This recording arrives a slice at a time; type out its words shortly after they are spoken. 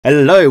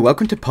Hello,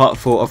 welcome to part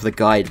 4 of the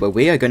guide where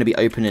we are going to be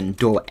opening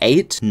door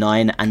 8,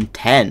 9 and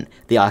 10.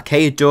 The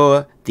arcade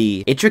door,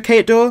 the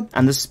intricate door,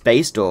 and the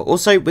space door.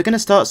 Also, we're going to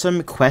start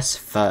some quests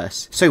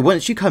first. So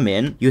once you come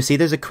in, you'll see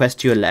there's a quest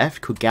to your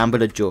left called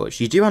Gambler George.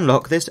 You do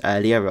unlock this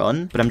earlier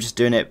on, but I'm just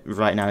doing it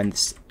right now in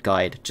this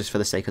guide just for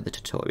the sake of the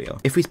tutorial.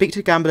 If we speak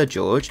to Gambler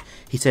George,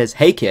 he says,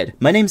 "Hey kid,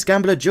 my name's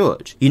Gambler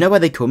George. You know why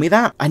they call me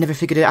that? I never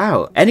figured it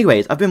out.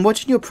 Anyways, I've been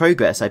watching your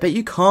progress. I bet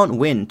you can't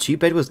win 2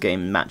 BedWars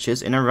game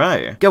matches in a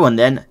row. Go on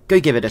then,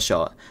 go give it a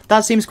shot."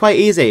 That seems quite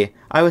easy.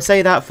 I would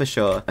say that for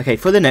sure. Okay,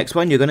 for the next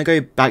one, you're going to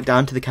go back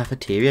down to the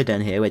cafeteria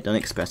down here where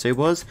Don Espresso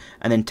was,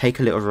 and then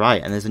take a little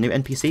right, and there's a new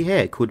NPC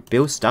here called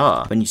Bill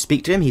Starr. When you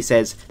speak to him, he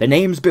says, "The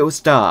name's Bill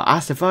Starr. I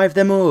survived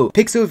them all.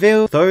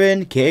 Pixelville,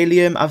 Thorin,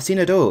 Kaelium, I've seen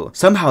it all.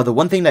 Somehow, the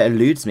one thing that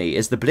eludes me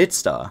is the Blitz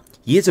Star.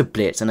 Years of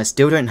Blitz, and I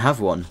still don't have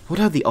one. What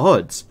are the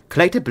odds?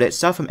 Collect a Blitz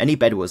Star from any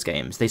BedWars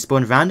games. They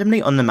spawn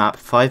randomly on the map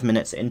 5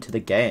 minutes into the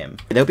game."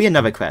 There'll be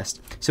another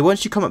quest. So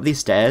once you come up these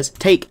stairs,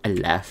 take a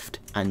left,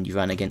 and you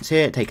run against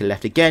here, take a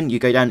left again, you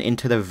go down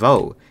into the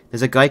vault.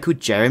 There's a guy called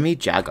Jeremy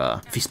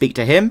Jagger. If you speak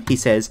to him, he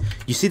says,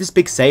 "You see this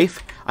big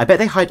safe? I bet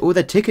they hide all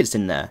their tickets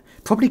in there.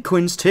 Probably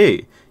coins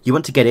too. You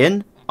want to get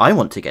in? I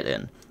want to get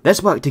in.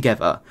 Let's work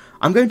together.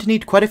 I'm going to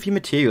need quite a few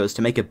materials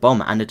to make a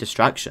bomb and a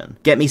distraction.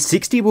 Get me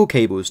 60 wool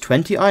cables,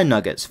 20 iron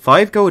nuggets,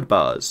 5 gold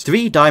bars,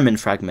 3 diamond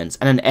fragments,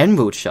 and an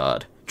emerald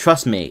shard.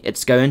 Trust me,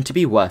 it's going to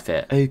be worth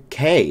it."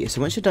 Okay,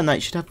 so once you've done that,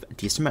 you should have a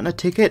decent amount of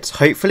tickets.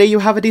 Hopefully you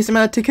have a decent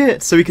amount of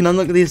tickets so we can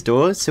unlock these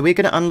doors. So we're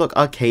going to unlock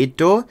arcade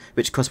door,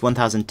 which costs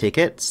 1,000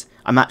 tickets.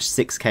 I'm at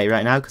 6k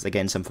right now because I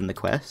gained some from the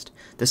quest.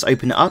 Let's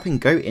open it up and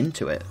go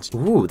into it.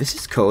 Ooh, this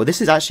is cool.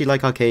 This is actually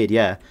like arcade,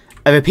 yeah.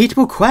 A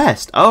repeatable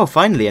quest! Oh,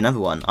 finally another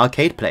one.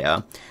 Arcade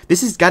player.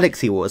 This is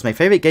Galaxy Wars, my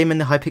favourite game in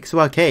the Hypixel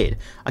arcade.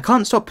 I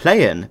can't stop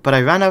playing, but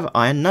I ran out of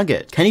iron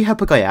nuggets. Can you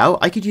help a guy out?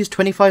 I could use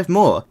 25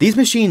 more. These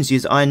machines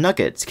use iron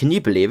nuggets. Can you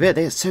believe it?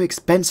 They're so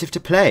expensive to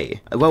play.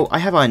 Well, I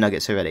have iron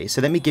nuggets already,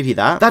 so let me give you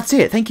that. That's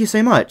it, thank you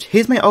so much.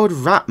 Here's my old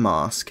Rat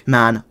mask.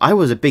 Man, I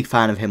was a big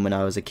fan of him when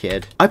I was a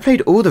kid. I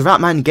played all the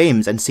Ratman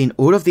games and seen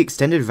all of the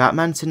extended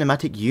Ratman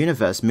Cinematic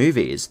Universe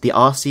movies, the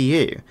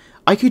RCU.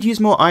 I could use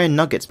more iron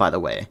nuggets, by the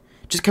way.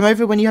 Just come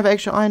over when you have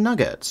extra iron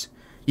nuggets.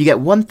 You get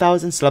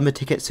 1,000 slumber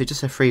tickets, so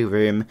just a free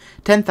room,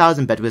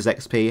 10,000 BedWars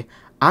XP,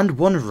 and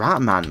 1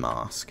 Ratman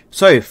mask.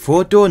 So,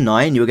 for door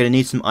 9, you're going to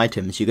need some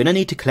items. You're going to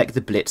need to collect the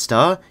Blitz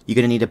Star, you're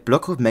going to need a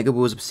block of Mega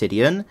Balls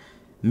Obsidian,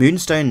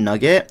 Moonstone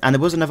Nugget, and there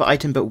was another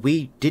item, but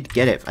we did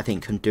get it, I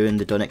think, from doing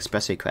the Don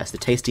Espresso quest, the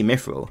Tasty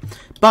Mithril.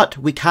 But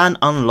we can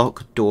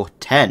unlock door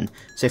 10.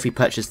 So if we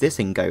purchase this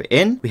and go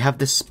in, we have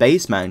the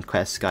Spaceman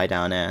quest guy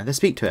down there. Let's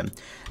speak to him.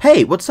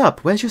 "Hey, what's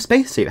up? Where's your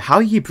spacesuit? How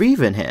are you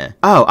breathing here?"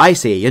 "Oh, I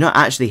see. You're not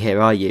actually here,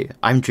 are you?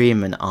 I'm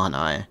dreaming, aren't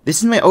I? This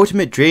is my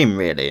ultimate dream,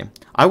 really.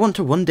 I want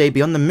to one day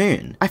be on the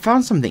moon. I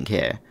found something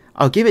here.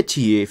 I'll give it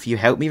to you if you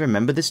help me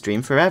remember this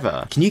dream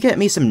forever. Can you get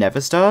me some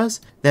Nether Stars?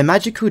 Their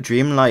magical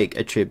dream-like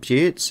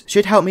attributes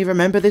should help me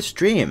remember this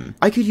dream.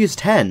 I could use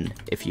 10,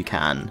 if you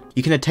can.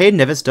 You can attain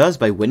Nether Stars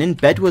by winning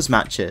BedWars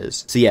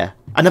matches." So yeah,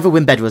 another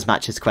win BedWars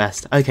matches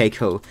quest. Okay,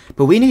 cool.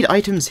 But we need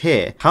items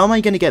here. How am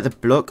I going to get the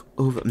block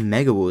of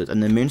Mega Walls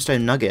and the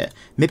Moonstone Nugget?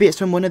 Maybe it's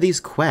from one of these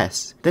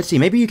quests. Let's see,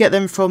 maybe you get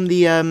them from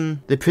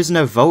the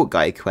Prisoner Vault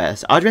Guy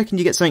quest. I'd reckon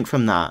you get something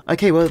from that.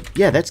 Okay, well,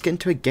 yeah, let's get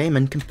into a game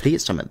and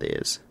complete some of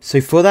these. So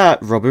for that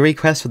robbery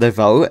quest for the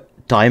vault,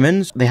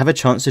 diamonds, they have a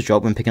chance to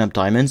drop when picking up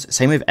diamonds.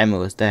 Same with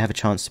emeralds, they have a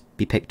chance to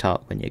be picked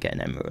up when you're getting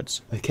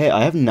emeralds. Okay,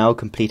 I have now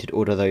completed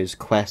all of those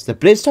quests. The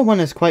Blitzer one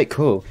is quite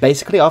cool.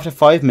 Basically, after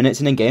 5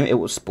 minutes in a game, it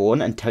will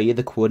spawn and tell you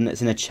the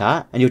coordinates in a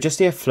chat, and you'll just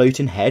see a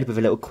floating head with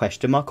a little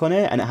question mark on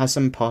it, and it has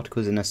some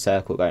particles in a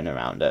circle going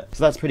around it.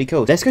 So that's pretty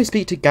cool. Let's go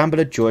speak to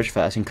Gambler George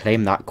first and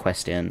claim that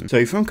quest in.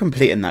 So from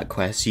completing that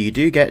quest, you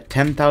do get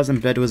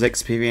 10,000 BedWars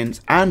experience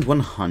and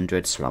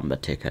 100 slumber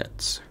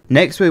tickets.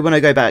 Next, we want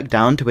to go back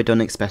down to where Don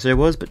Espresso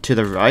was, but to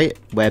the right,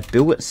 where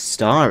Bill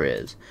Starr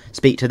is.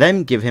 Speak to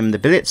them, give him the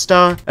Blitz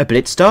Star. A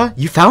Blitz Star?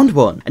 You found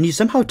one! And you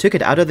somehow took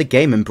it out of the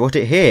game and brought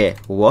it here.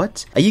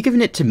 What? Are you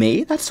giving it to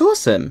me? That's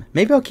awesome!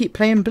 Maybe I'll keep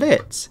playing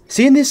Blitz.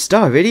 Seeing this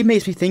star really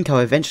makes me think I'll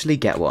eventually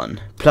get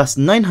one. Plus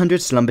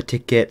 900 slumber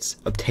tickets,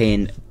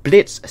 obtain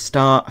Blitz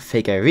Star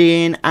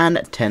figurine,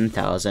 and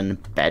 10,000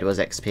 BedWars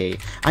XP.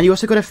 And you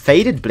also got a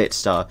faded Blitz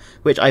Star,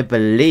 which I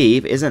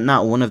believe isn't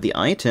that one of the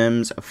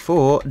items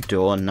for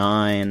door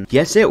 9.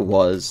 Yes, it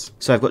was.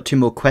 So I've got 2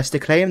 more quests to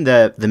claim,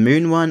 the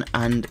moon one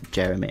and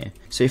Jeremy.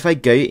 So if I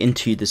go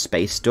into the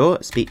space store,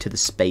 speak to the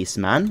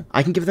spaceman,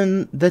 I can give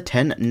them the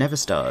 10 Nether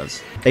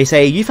Stars. They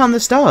say, "You found the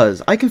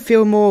stars. I can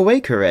feel more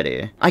awake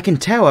already. I can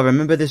tell I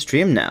remember this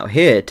dream now.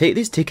 Here, take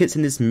these tickets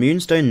and this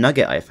Moonstone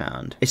Nugget I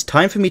found. It's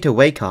time for me to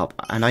wake up,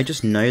 and I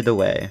just know the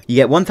way." You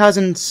get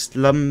 1,000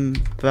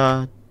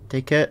 slumber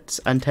tickets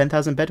and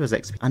 10,000 BedWars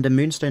XP and a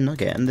Moonstone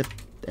Nugget, and the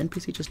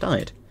NPC just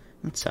died.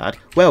 That's sad.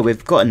 Well,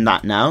 we've gotten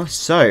that now,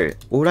 so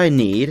all I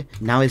need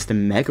now is the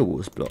Mega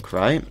Walls block,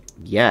 right?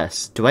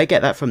 Yes. Do I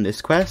get that from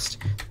this quest?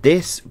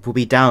 This will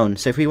be down.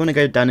 So if we want to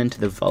go down into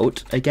the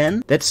vault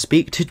again, let's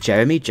speak to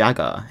Jeremy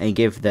Jagger and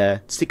give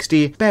the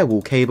 60 bare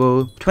wool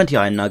cable, 20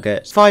 iron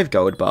nuggets, 5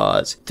 gold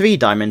bars, 3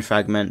 diamond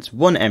fragments,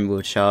 1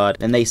 emerald shard.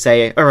 Then they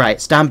say,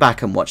 alright, stand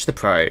back and watch the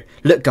pro.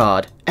 Look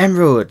guard,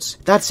 emeralds.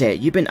 That's it.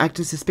 You've been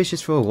acting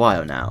suspicious for a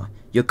while now.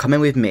 You're coming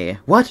with me.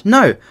 What?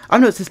 No,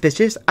 I'm not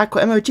suspicious.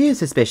 AquaMLG is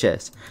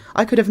suspicious.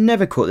 I could have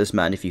never caught this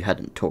man if you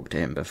hadn't talked to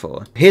him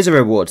before. Here's a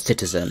reward,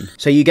 citizen.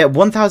 So you get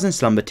 1,000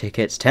 slumber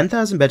tickets,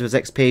 10,000 BedWars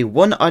XP,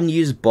 1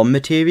 unused bomb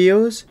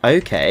materials.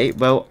 Okay,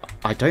 well,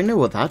 I don't know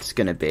what that's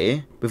gonna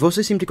be. We've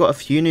also seemed to got a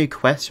few new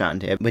quests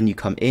around here. When you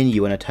come in,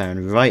 you want to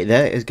turn right.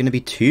 There is going to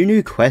be 2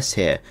 new quests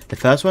here. The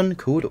first one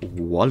called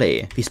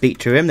Wally. If you speak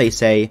to him, they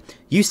say,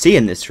 you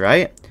seeing this,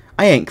 right?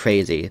 I ain't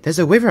crazy. There's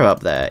a wither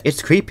up there.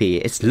 It's creepy.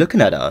 It's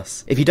looking at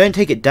us. If you don't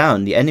take it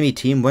down, the enemy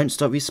team won't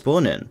stop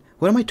respawning.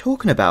 What am I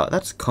talking about?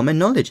 That's common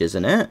knowledge,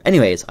 isn't it?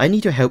 Anyways, I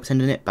need your help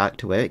sending it back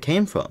to where it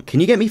came from. Can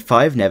you get me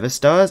 5 nether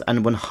stars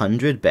and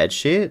 100 bed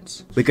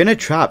sheets? We're gonna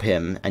trap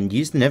him and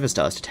use the nether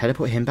stars to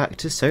teleport him back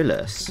to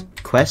Solus.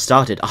 Quest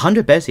started.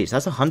 100 bed sheets.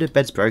 That's 100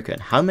 beds broken.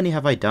 How many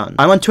have I done?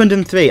 I'm on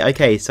 203.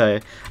 Okay, so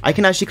I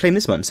can actually claim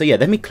this one. So yeah,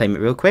 let me claim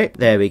it real quick.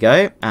 There we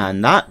go.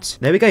 And that.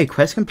 There we go.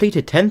 Quest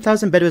completed.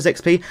 10,000 BedWars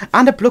XP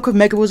and a block of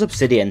Mega Walls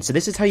obsidian. So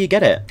this is how you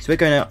get it. So we're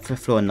going up for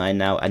floor 9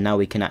 now, and now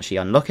we can actually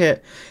unlock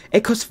it.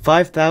 It costs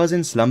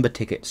 5,000 slumber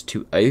tickets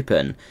to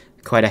open.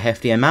 Quite a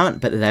hefty amount,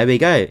 but there we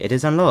go, it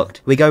is unlocked.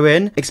 We go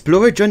in,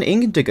 Explorer John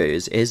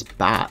Indigos is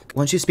back.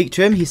 Once you speak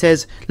to him, he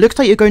says, looks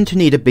like you're going to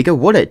need a bigger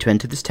wallet to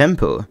enter this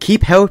temple.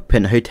 Keep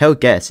helping hotel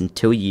guests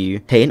until you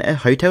obtain a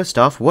hotel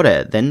staff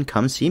wallet, then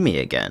come see me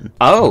again.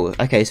 Oh,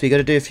 okay, so we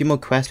gotta do a few more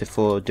quests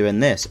before doing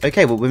this.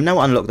 Okay, well, we've now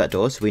unlocked that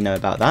door, so we know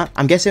about that.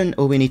 I'm guessing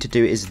all we need to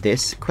do is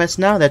this quest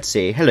now. Let's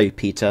see. Hello,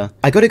 Peter.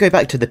 I gotta go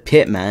back to the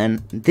pit,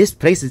 man. This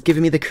place is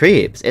giving me the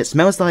creeps. It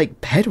smells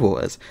like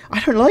BedWars. I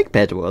don't like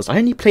BedWars. I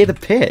only play the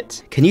pit.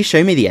 Can you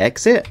show me the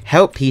exit?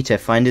 Help Peter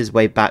find his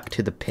way back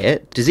to the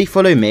pit. Does he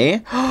follow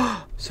me?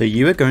 So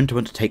you are going to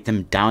want to take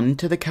them down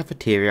into the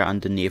cafeteria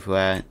underneath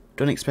where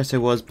Don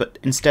Espresso was, but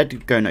instead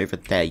of going over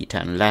there, you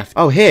turn left.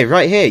 Oh, here,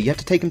 right here. You have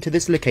to take them to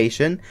this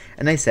location,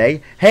 and they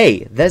say,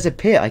 hey, there's a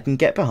pit I can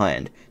get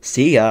behind.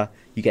 See ya.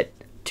 You get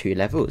 2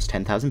 levels,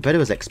 10,000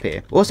 BedWars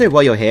XP. Also,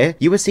 while you're here,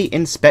 you will see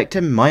Inspector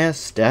Maya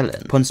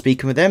Sterling. Upon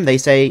speaking with them, they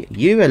say,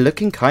 you are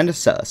looking kinda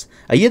sus.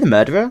 Are you the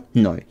murderer?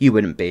 No, you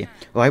wouldn't be,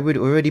 or I would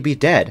already be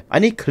dead. I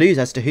need clues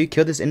as to who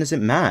killed this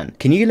innocent man.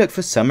 Can you look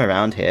for some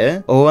around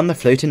here? Or on the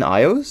floating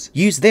aisles?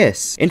 Use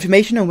this.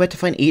 Information on where to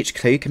find each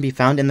clue can be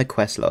found in the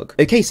quest log.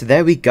 Okay, so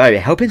there we go.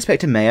 Help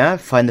Inspector Maya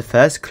find the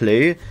first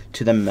clue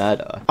to the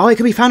murder. Oh, it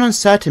can be found on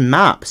certain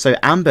maps. So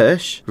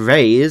Ambush,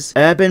 Raze,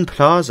 Urban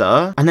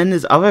Plaza, and then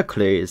there's other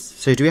clues.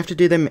 So do we have to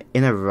do them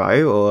in a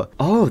row or?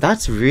 Oh,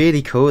 that's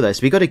really cool though.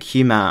 So we got to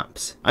queue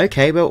maps.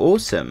 Okay, well,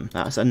 awesome.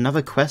 That's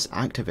another quest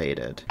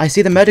activated. I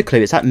see the murder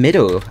clue. It's at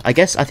middle. I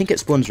think it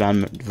spawns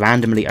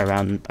randomly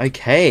around.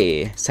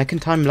 Okay,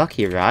 second time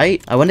lucky,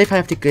 right? I wonder if I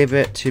have to give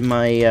it to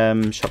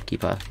my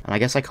shopkeeper, and I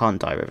guess I can't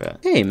die with it.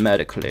 Hey,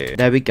 murder clue.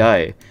 There we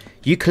go.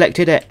 You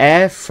collected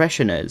air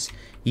fresheners.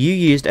 You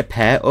used a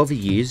pair of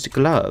used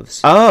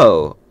gloves.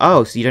 Oh,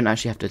 so you don't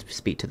actually have to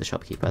speak to the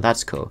shopkeeper.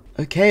 That's cool.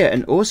 Okay,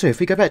 and also if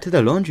we go back to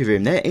the laundry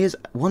room, there is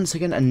once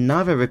again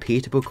another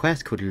repeatable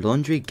quest called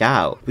Laundry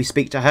Gal. We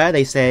speak to her,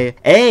 they say,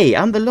 hey,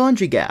 I'm the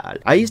laundry gal.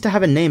 I used to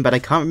have a name, but I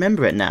can't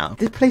remember it now.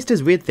 This place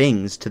does weird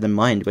things to the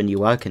mind when you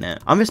work in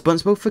it. I'm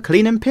responsible for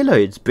cleaning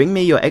pillows. Bring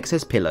me your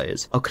excess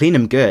pillows. I'll clean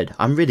them good.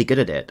 I'm really good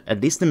at it.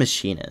 At least the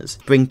machine is.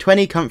 Bring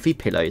 20 comfy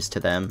pillows to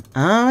them.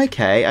 Ah,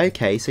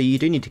 okay, so you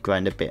do need to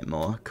grind a bit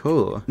more.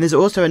 Cool. And there's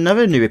also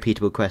another new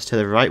repeatable quest to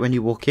the right when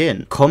you walk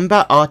in.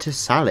 Combat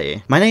Artist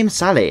Sally. My name's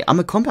Sally. I'm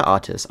a combat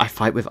artist. I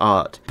fight with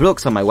art.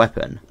 Blocks are my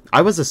weapon.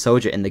 I was a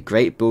soldier in the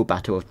Great Bull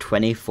Battle of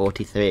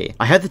 2043.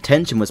 I heard the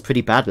tension was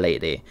pretty bad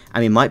lately,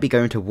 and we might be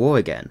going to war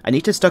again. I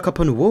need to stock up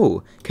on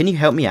wool. Can you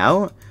help me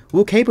out?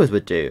 Wool cables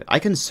would do. I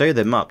can sew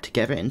them up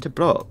together into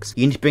blocks.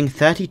 You need to bring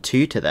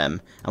 32 to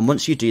them, and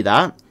once you do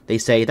that, they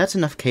say that's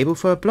enough cable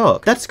for a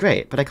block. That's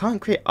great, but I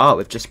can't create art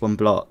with just 1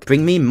 block.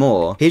 Bring me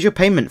more. Here's your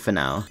payment for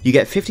now. You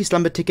get 50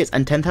 slumber tickets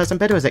and 10,000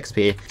 BedWars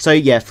XP. So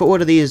yeah, for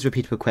all of these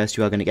repeatable quests,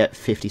 you are going to get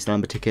 50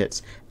 slumber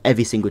tickets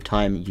every single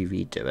time you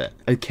redo it.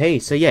 Okay,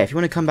 so yeah, if you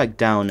want to come back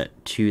down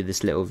to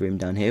this little room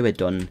down here where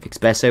Don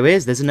Espresso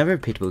is, there's another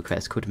repeatable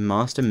quest called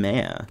Master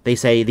Mayor. They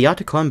say the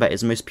art of combat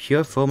is the most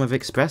pure form of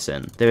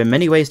expression. There are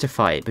many ways to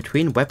fight,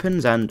 between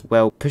weapons and,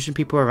 well, pushing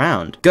people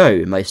around.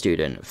 Go, my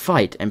student,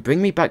 fight and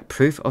bring me back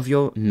proof of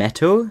your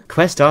metal.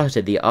 Quest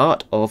started, the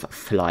art of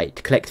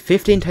flight. Collect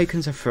 15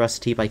 tokens of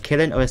ferocity by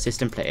killing or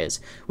assisting players.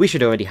 We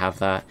should already have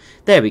that.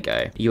 There we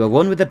go. You are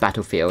one with the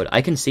battlefield.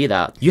 I can see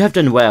that. You have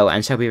done well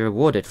and shall be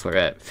rewarded for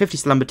it. 50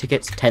 slumber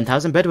tickets,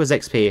 10,000 BedWars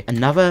XP,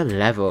 another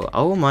level.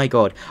 Oh my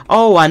god.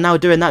 Oh, and now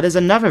doing that, there's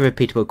another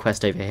repeatable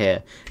quest over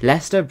here.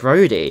 Lester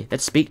Brody.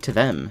 Let's speak to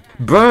them.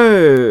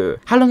 Bro,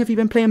 how long have you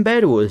been playing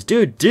BedWars?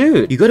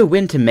 Dude, you gotta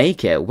win to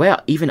make it. Where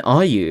even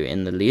are you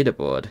in the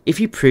leaderboard? If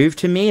you prove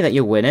to me that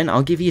you're winning,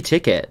 I'll give you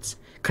tickets.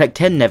 Collect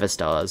 10 Never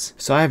Stars.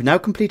 So I have now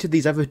completed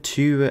these other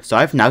two. So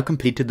I've now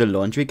completed the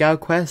Laundry Gal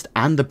quest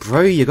and the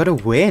Bro You Gotta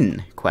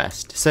Win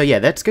quest. So yeah,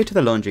 let's go to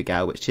the Laundry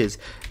Gal, which is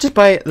just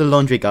by the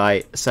laundry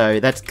guy. So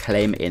let's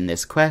claim in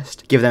this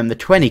quest. Give them the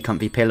 20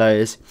 comfy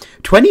pillows.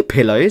 20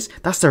 pillows?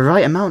 That's the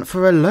right amount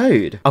for a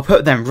load. I'll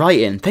put them right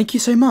in. Thank you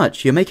so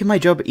much. You're making my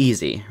job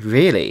easy.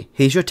 Really.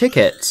 Here's your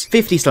tickets.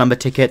 50 slumber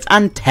tickets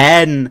and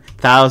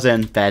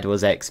 10,000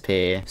 BedWars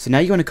XP. So now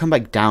you want to come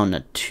back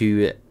down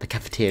to the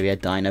cafeteria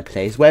diner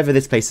place, whatever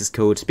this place is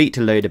called. Speak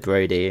to Loader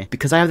Brody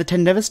because I have the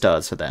 10 Never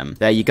Stars for them.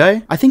 There you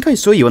go. I think I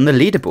saw you on the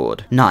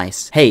leaderboard.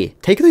 Nice. Hey,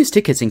 take those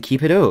tickets and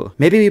keep it all.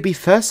 Maybe we'll be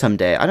first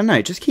someday. I don't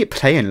know. Just keep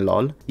playing,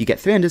 lol. You get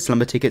 300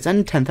 slumber tickets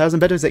and 10,000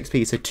 BedWars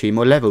XP, so 2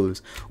 more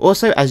levels.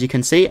 Also, as you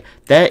can see,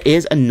 there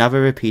is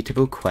another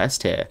repeatable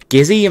quest here.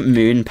 Gizzy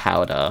Moon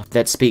Powder.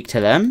 Let's speak to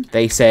them.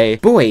 They say,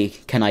 boy,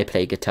 can I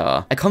play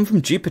guitar. I come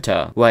from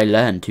Jupiter, where I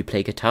learned to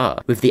play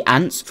guitar with the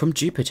ants from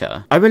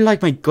Jupiter. I would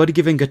like my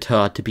God-given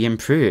guitar to be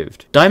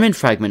improved. Diamond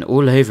fragment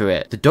all over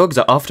it. The dogs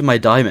are after my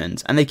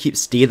diamonds and they keep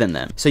stealing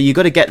them. So you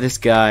got to get this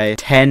guy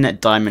 10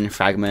 diamond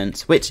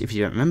fragments, which if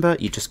you don't remember,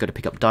 you just got to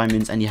pick up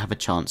diamonds and you have a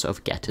chance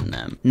of getting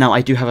them. Now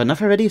I do have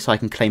enough already, so I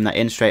can claim that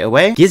in straight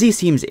away. Gizzy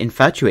seems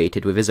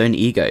infatuated with his own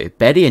ego,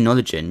 barely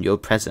acknowledging your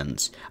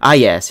presence. Ah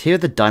yes, here are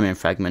the diamond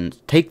fragments.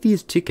 Take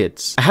these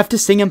tickets. I have to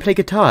sing and play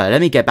guitar.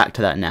 Let me get back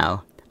to that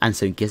now. And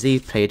so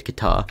Gizzy played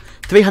guitar.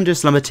 300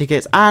 slumber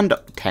tickets and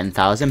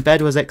 10,000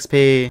 BedWars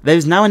XP.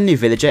 There's now a new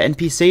villager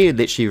NPC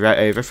literally right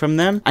over from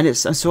them, and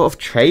it's a sort of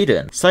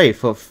trade-in. So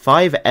for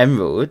 5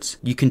 emeralds,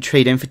 you can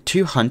trade in for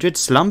 200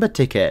 slumber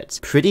tickets.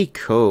 Pretty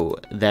cool.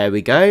 There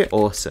we go.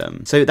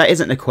 Awesome. So that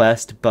isn't a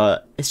quest,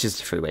 but it's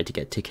just a free way to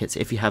get tickets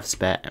if you have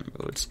spare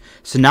emeralds.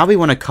 So now we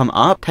want to come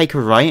up, take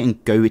a right,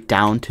 and go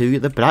down to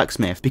the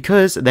blacksmith,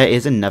 because there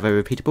is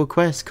another repeatable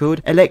quest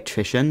called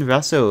Electrician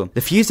Russell.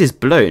 The fuse is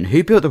blown.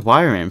 Who built the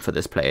wiring for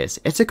this place?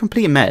 It's a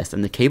complete mess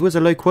and the cables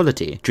are low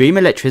quality. Dream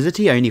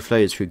electricity only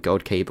flows through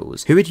gold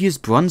cables. Who would use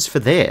bronze for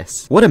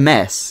this? What a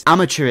mess.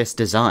 Amateurist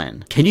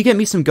design. Can you get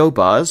me some gold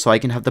bars so I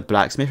can have the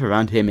blacksmith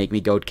around here make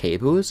me gold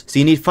cables? So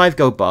you need 5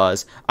 gold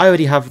bars. I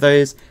already have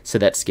those, so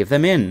let's give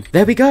them in.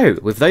 There we go.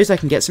 With those I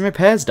can get some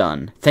repairs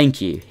done.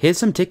 Thank you. Here's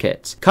some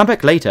tickets. Come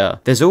back later.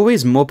 There's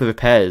always more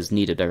repairs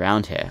needed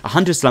around here.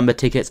 100 slumber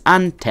tickets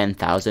and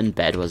 10,000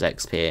 BedWars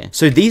XP.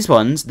 So these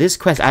ones, this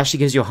quest actually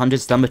gives you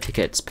 100 slumber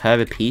tickets per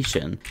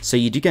repetion. So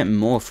you do get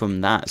more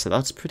from that, so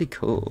that's pretty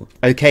cool.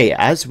 Okay,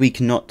 as we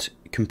cannot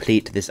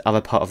complete this other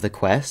part of the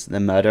quest, the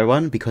murder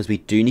one, because we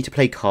do need to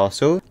play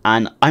castle,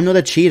 and I'm not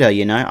a cheater,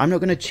 you know, I'm not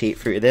going to cheat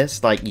through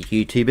this like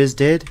YouTubers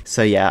did.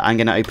 So yeah, I'm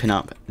going to open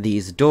up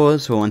these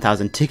doors for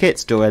 1,000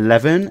 tickets. Door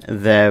 11,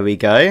 there we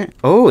go.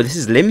 Oh, this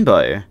is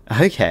Limbo.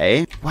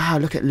 Okay, wow,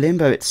 look at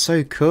Limbo, it's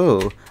so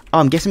cool. Oh,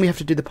 I'm guessing we have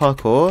to do the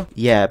parkour?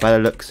 Yeah, by the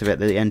looks of it,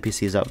 the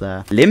NPC's up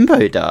there.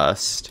 Limbo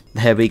dust.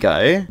 There we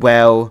go.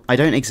 Well, I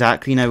don't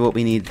exactly know what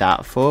we need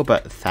that for,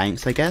 but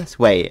thanks, I guess.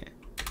 Wait,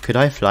 could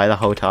I fly the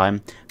whole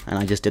time? And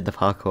I just did the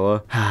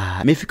parkour.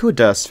 Mythical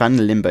dust found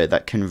in Limbo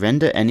that can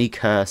render any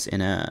curse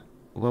in a...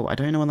 Well, I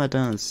don't know what that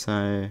does,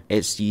 so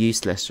it's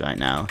useless right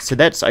now. So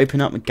let's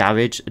open up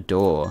garage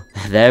door.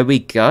 There we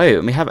go.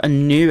 And we have a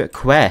new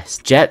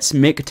quest, Jets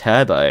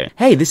McTurbo.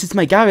 Hey, this is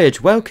my garage.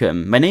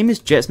 Welcome. My name is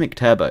Jets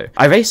McTurbo.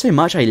 I raced so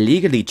much I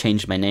legally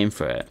changed my name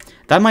for it.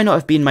 That might not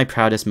have been my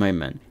proudest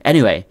moment.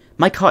 Anyway,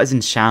 my car is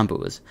in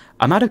shambles.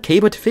 I'm out of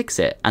cable to fix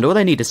it, and all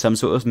I need is some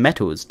sort of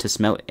metals to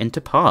smelt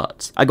into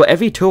parts. I got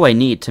every tool I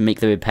need to make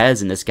the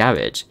repairs in this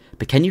garage.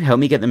 But can you help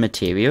me get the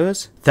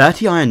materials?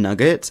 30 iron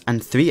nuggets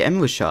and 3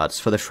 emerald shards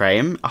for the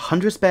frame,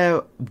 100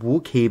 spare wall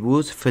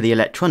cables for the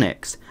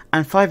electronics,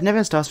 and 5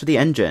 nether stars for the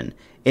engine.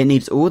 It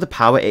needs all the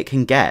power it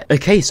can get.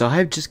 Okay, so I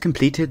have just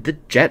completed the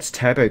Jets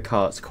Turbo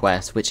Karts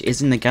quest, which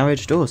is in the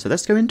garage door. So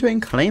let's go into it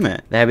and claim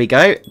it. There we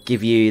go.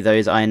 Give you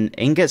those iron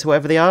ingots,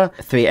 whatever they are.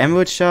 3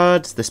 emerald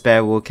shards, the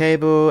spare wall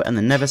cable, and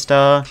the nether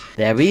star.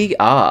 There we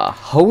are.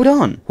 Hold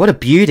on. What a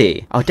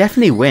beauty. I'll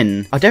definitely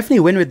win. I'll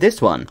definitely win with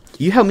this one.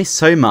 You helped me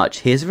so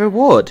much. Here's a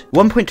reward.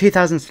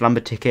 1,200 slumber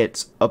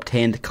tickets,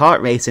 obtained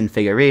kart racing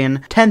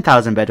figurine,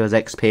 10,000 BedWars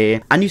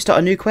XP, and you start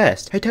a new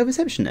quest. Hotel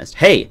receptionist.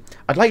 Hey,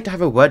 I'd like to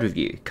have a word with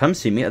you. Come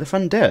see me at the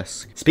front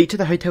desk. Speak to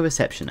the hotel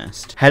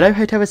receptionist. Hello,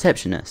 hotel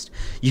receptionist.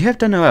 You have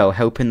done well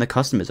helping the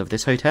customers of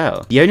this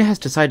hotel. The owner has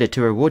decided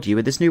to reward you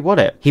with this new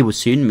wallet. He will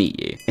soon meet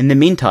you. In the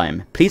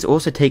meantime, please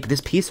also take this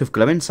piece of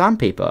glowing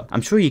sandpaper.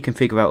 I'm sure you can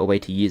figure out a way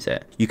to use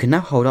it. You can now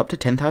hold up to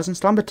 10,000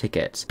 slumber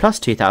tickets, plus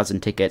 2,000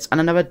 tickets, and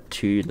another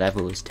 2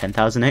 levels,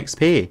 10,000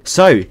 XP.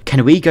 So,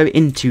 can we go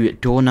into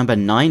door number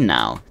 9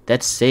 now?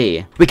 Let's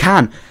see. We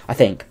can, I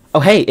think. Oh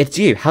hey, it's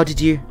you. How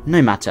did you?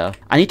 No matter.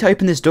 I need to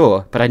open this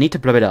door, but I need to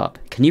blow it up.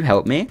 Can you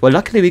help me? Well,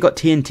 luckily we got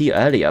TNT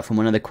earlier from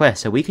one of the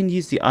quests, so we can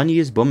use the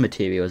unused bomb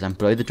materials and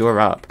blow the door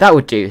up. That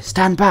would do.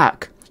 Stand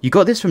back. You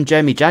got this from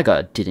Jeremy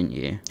Jagger, didn't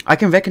you? I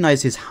can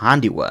recognize his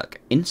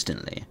handiwork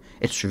instantly.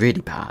 It's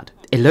really bad.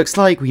 It looks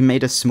like we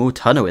made a small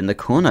tunnel in the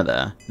corner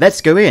there. Let's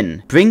go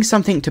in. Bring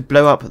something to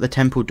blow up the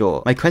temple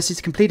door. My quest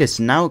is completed,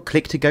 so now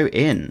click to go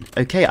in.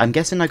 Okay, I'm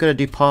guessing I gotta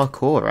do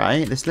parkour,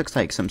 right? This looks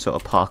like some sort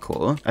of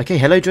parkour. Okay,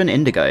 hello John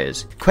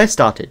Indigos. Quest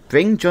started.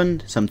 Bring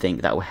John something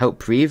that will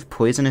help breathe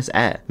poisonous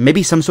air.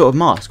 Maybe some sort of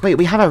mask. Wait,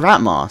 we have a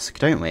rat mask,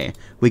 don't we?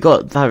 We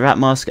got that rat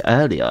mask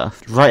earlier.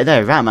 Right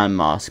there, Ratman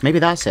mask. Maybe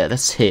that's it.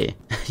 Let's see.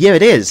 Yeah,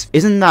 it is.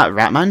 Isn't that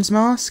Ratman's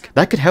mask?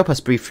 That could help us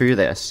breathe through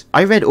this.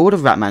 I read all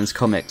of Ratman's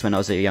comics when I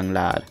was a young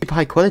lad. Super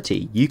high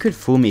quality. You could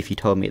fool me if you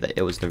told me that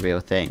it was the real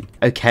thing.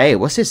 Okay,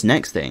 what's this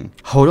next thing?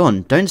 Hold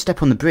on, don't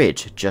step on the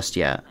bridge just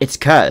yet. It's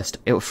cursed.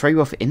 It will throw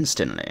you off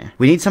instantly.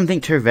 We need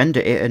something to render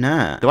it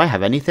inert. Do I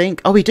have anything?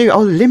 Oh, we do.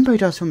 Oh, Limbo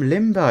does from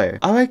Limbo.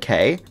 Oh,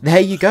 okay. There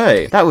you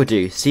go. That will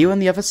do. See you on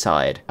the other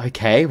side.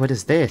 Okay, what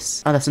is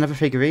this? Oh, that's another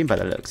figurine by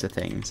the looks of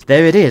things.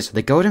 There it is,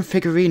 the golden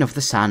figurine of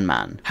the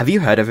Sandman. Have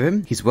you heard of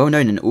him? He's well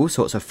known in all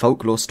sorts of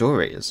folklore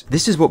stories.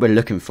 This is what we're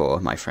looking for,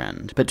 my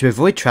friend. But to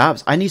avoid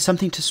traps, I need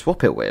something to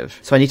swap it with.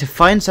 So I need to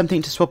find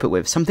something to swap it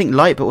with. Something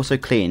light but also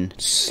clean.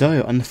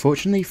 So,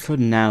 unfortunately for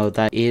now,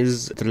 that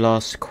is the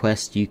last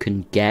quest you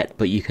can get,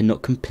 but you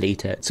cannot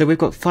complete it. So we've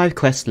got 5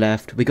 quests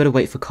left. We gotta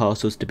wait for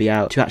castles to be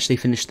out to actually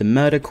finish the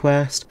murder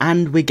quest.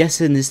 And we're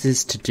guessing this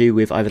is to do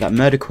with either that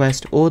murder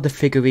quest or the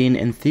figurine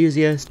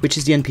enthusiast, which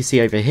is the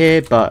NPC over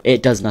here, but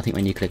it does nothing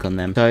when you click on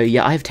them. So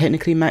yeah, I've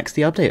technically maxed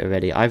the update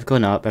already. I've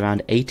gone up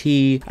around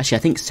 80, actually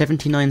I think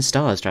 79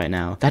 stars right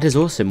now. That is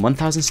awesome.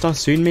 1000 stars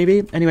soon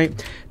maybe. Anyway,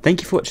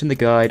 thank you for watching the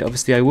guide.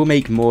 Obviously I will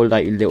make more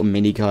like little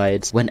mini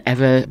guides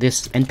whenever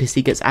this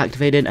NPC gets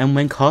activated and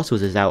when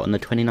Castles is out on the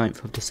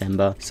 29th of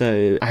December.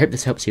 So I hope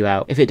this helps you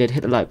out. If it did,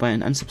 hit the like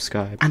button and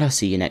subscribe. And I'll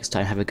see you next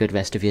time. Have a good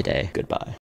rest of your day. Goodbye.